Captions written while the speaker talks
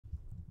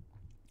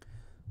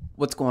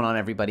What's going on,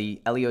 everybody?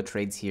 Elio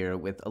Trades here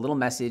with a little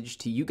message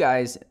to you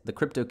guys, the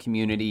crypto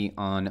community,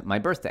 on my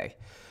birthday.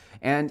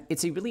 And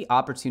it's a really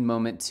opportune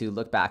moment to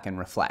look back and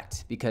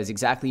reflect, because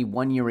exactly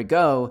 1 year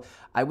ago,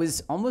 I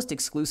was almost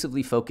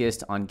exclusively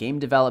focused on game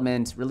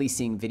development,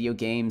 releasing video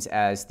games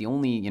as the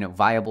only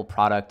viable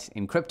product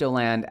in crypto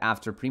land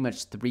after pretty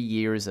much 3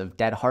 years of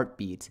dead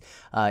heartbeat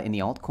in the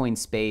altcoin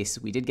space.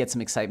 We did get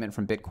some excitement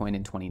from Bitcoin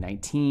in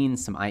 2019,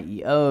 some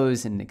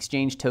IEOs and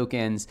exchange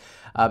tokens,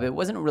 but it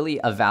wasn't really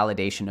a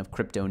validation of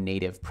crypto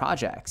native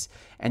projects.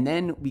 And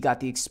then we got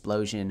the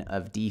explosion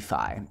of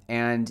DeFi,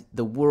 and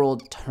the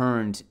world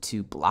turned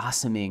to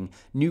blossoming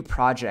new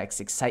projects,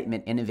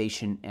 excitement,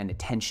 innovation, and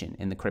attention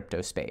in the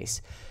crypto space.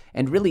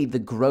 And really the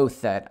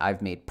growth that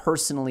I've made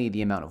personally,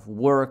 the amount of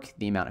work,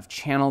 the amount of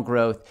channel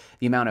growth,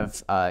 the amount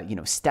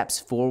of steps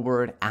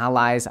forward,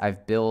 allies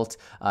I've built,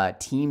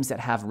 teams that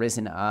have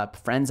risen up,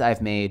 friends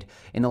I've made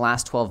in the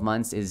last 12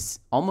 months is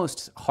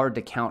almost hard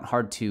to count,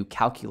 hard to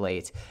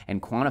calculate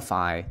and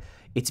quantify.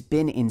 It's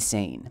been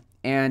insane.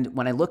 And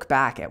when I look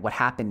back at what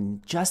happened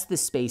in just the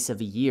space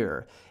of a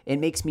year, it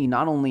makes me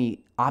not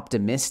only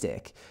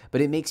optimistic, but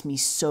it makes me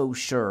so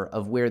sure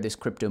of where this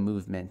crypto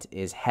movement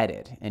is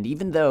headed. And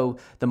even though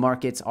the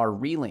markets are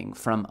reeling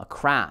from a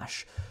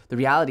crash, the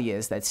reality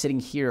is that sitting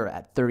here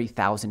at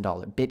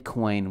 $30,000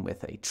 Bitcoin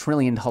with a $1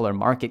 trillion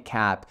market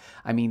cap,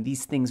 I mean,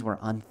 these things were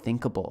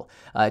unthinkable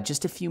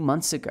just a few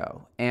months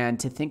ago. And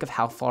to think of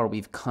how far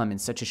we've come in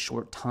such a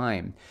short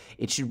time,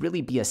 it should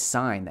really be a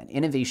sign that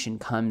innovation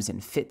comes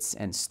in fits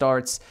and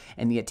starts,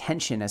 and the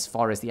attention as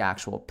far as the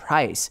actual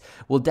price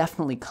will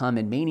definitely come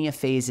in mania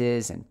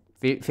phases and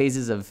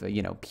phases of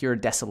pure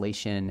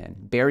desolation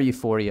and bear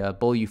euphoria,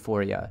 bull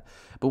euphoria.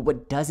 But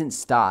what doesn't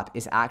stop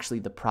is actually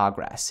the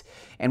progress.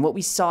 And what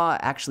we saw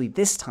actually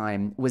this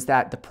time was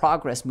that the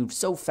progress moved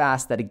so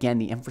fast that, again,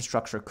 the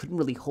infrastructure couldn't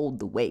really hold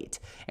the weight.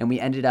 And we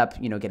ended up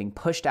getting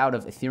pushed out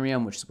of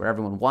Ethereum, which is where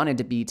everyone wanted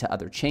to be, to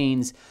other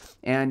chains.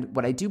 And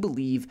what I do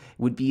believe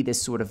would be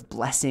this sort of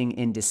blessing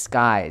in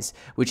disguise,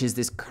 which is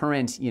this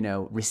current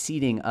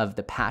receding of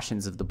the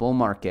passions of the bull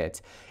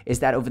market, is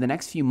that over the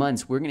next few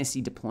months, we're going to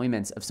see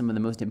deployments of some of the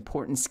most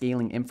important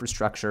scaling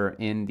infrastructure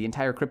in the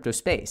entire crypto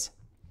space.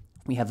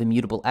 We have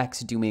Immutable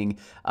X doing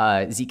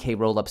ZK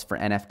rollups for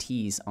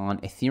NFTs on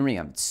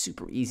Ethereum. It's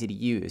super easy to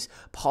use.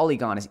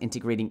 Polygon is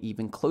integrating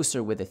even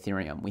closer with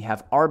Ethereum. We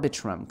have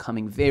Arbitrum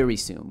coming very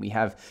soon. We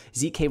have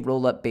ZK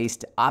rollup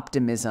based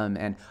optimism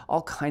and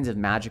all kinds of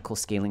magical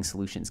scaling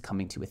solutions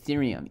coming to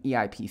Ethereum.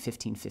 EIP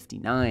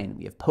 1559.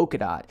 We have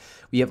Polkadot.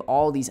 We have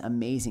all these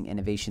amazing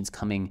innovations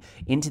coming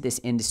into this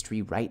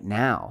industry right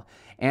now.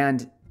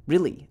 And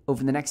really,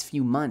 over the next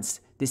few months,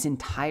 this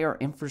entire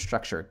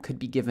infrastructure could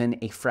be given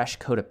a fresh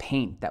coat of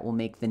paint that will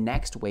make the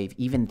next wave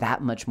even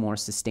that much more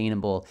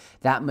sustainable,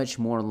 that much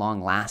more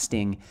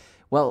long-lasting.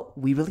 Well,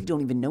 we really don't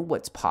even know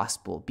what's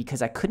possible,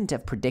 because I couldn't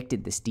have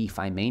predicted this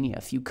DeFi mania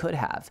if you could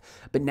have.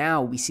 But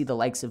now we see the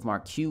likes of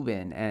Mark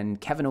Cuban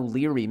and Kevin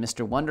O'Leary,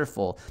 Mr.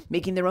 Wonderful,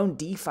 making their own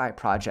DeFi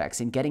projects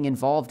and getting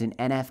involved in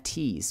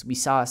NFTs. We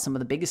saw some of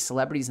the biggest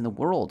celebrities in the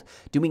world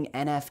doing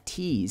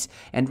NFTs.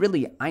 And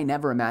really, I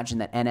never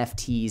imagined that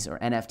NFTs or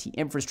NFT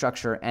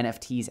infrastructure,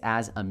 NFTs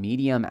as a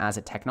medium, as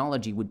a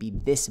technology, would be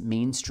this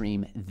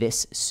mainstream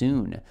this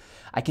soon.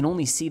 I can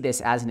only see this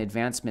as an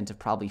advancement of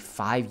probably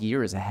 5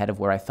 years ahead of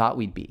where I thought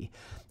we'd be.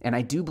 And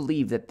I do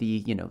believe that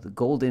the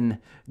golden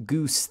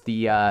goose,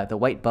 the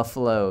white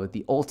buffalo,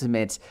 the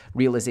ultimate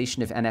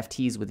realization of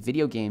NFTs with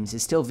video games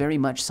is still very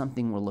much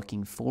something we're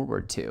looking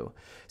forward to.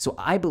 So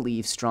I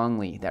believe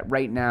strongly that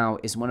right now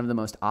is one of the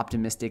most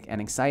optimistic and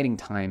exciting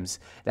times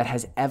that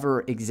has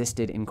ever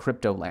existed in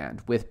crypto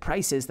land, with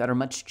prices that are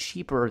much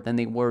cheaper than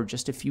they were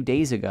just a few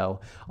days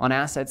ago on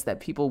assets that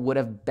people would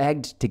have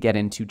begged to get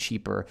into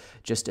cheaper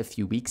just a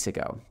few weeks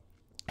ago.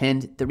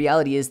 And the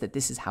reality is that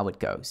this is how it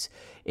goes.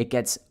 It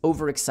gets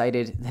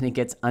overexcited, then it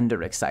gets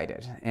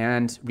underexcited.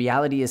 And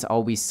reality is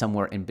always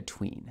somewhere in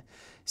between.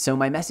 So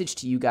my message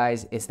to you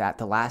guys is that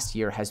the last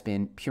year has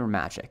been pure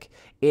magic.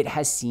 It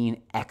has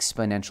seen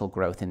exponential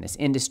growth in this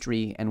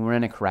industry, and we're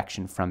in a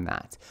correction from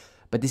that.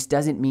 But this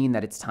doesn't mean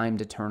that it's time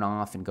to turn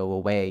off and go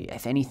away.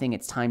 If anything,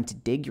 it's time to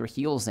dig your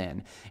heels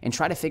in and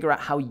try to figure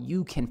out how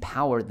you can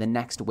power the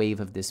next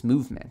wave of this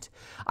movement.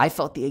 I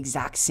felt the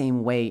exact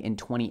same way in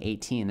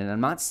 2018, and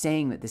I'm not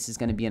saying that this is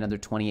going to be another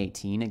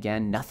 2018.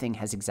 Again, nothing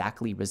has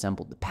exactly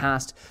resembled the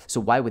past, so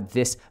why would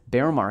this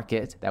bear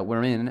market that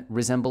we're in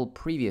resemble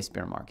previous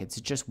bear markets?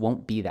 It just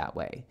won't be that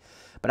way.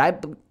 But I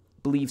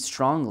believe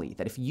strongly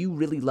that if you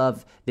really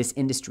love this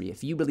industry,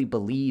 if you really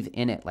believe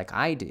in it like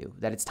I do,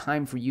 that it's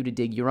time for you to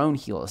dig your own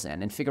heels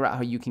in and figure out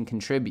how you can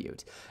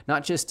contribute.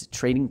 Not just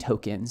trading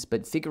tokens,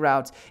 but figure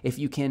out if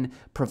you can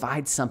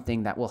provide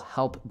something that will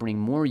help bring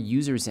more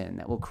users in,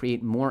 that will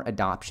create more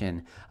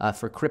adoption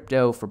for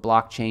crypto, for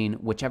blockchain,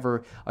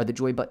 whichever are the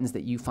joy buttons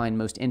that you find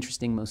most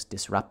interesting, most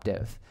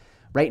disruptive.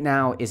 Right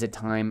now is a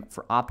time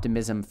for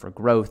optimism, for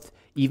growth,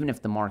 even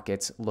if the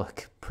markets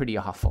look pretty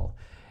awful.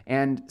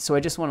 And so I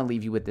just want to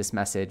leave you with this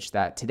message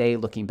that today,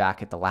 looking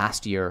back at the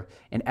last year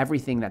and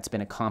everything that's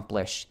been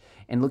accomplished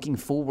and looking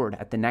forward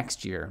at the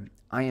next year,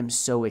 I am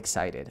so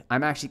excited.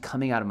 I'm actually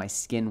coming out of my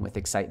skin with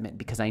excitement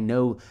because I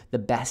know the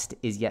best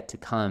is yet to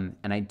come.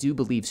 And I do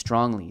believe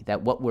strongly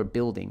that what we're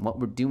building, what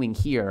we're doing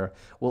here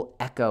will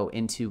echo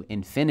into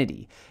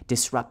infinity,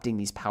 disrupting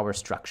these power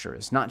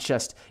structures, not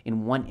just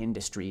in one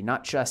industry,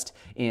 not just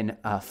in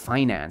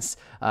finance,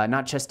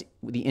 not just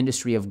the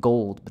industry of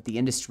gold, but the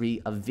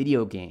industry of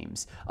video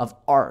games, of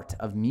art,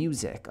 of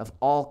music, of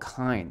all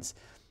kinds.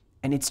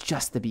 And it's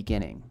just the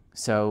beginning.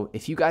 So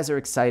if you guys are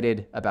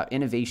excited about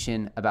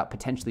innovation, about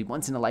potentially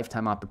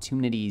once-in-a-lifetime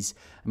opportunities,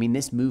 I mean,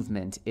 this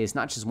movement is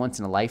not just once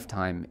in a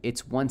lifetime,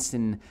 it's once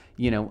in,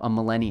 a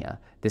millennia,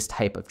 this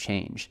type of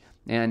change.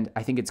 And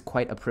I think it's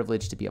quite a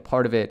privilege to be a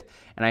part of it.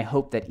 And I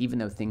hope that even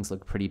though things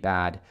look pretty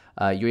bad,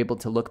 you're able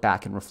to look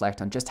back and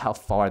reflect on just how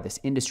far this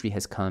industry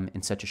has come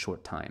in such a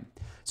short time.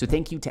 So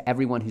thank you to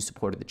everyone who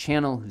supported the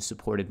channel, who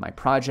supported my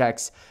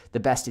projects. The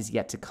best is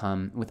yet to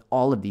come with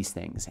all of these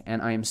things.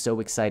 And I am so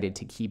excited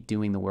to keep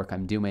doing the work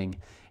I'm doing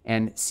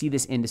and see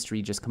this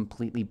industry just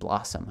completely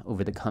blossom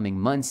over the coming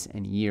months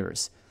and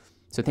years.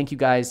 So thank you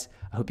guys.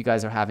 I hope you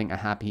guys are having a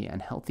happy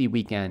and healthy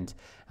weekend.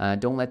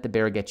 Don't let the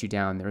bear get you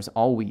down. There's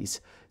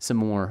always some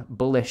more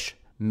bullish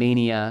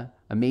mania,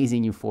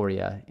 amazing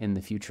euphoria in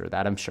the future,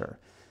 that I'm sure.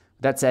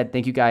 That said,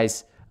 thank you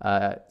guys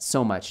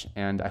so much,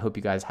 and I hope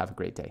you guys have a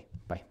great day.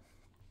 Bye.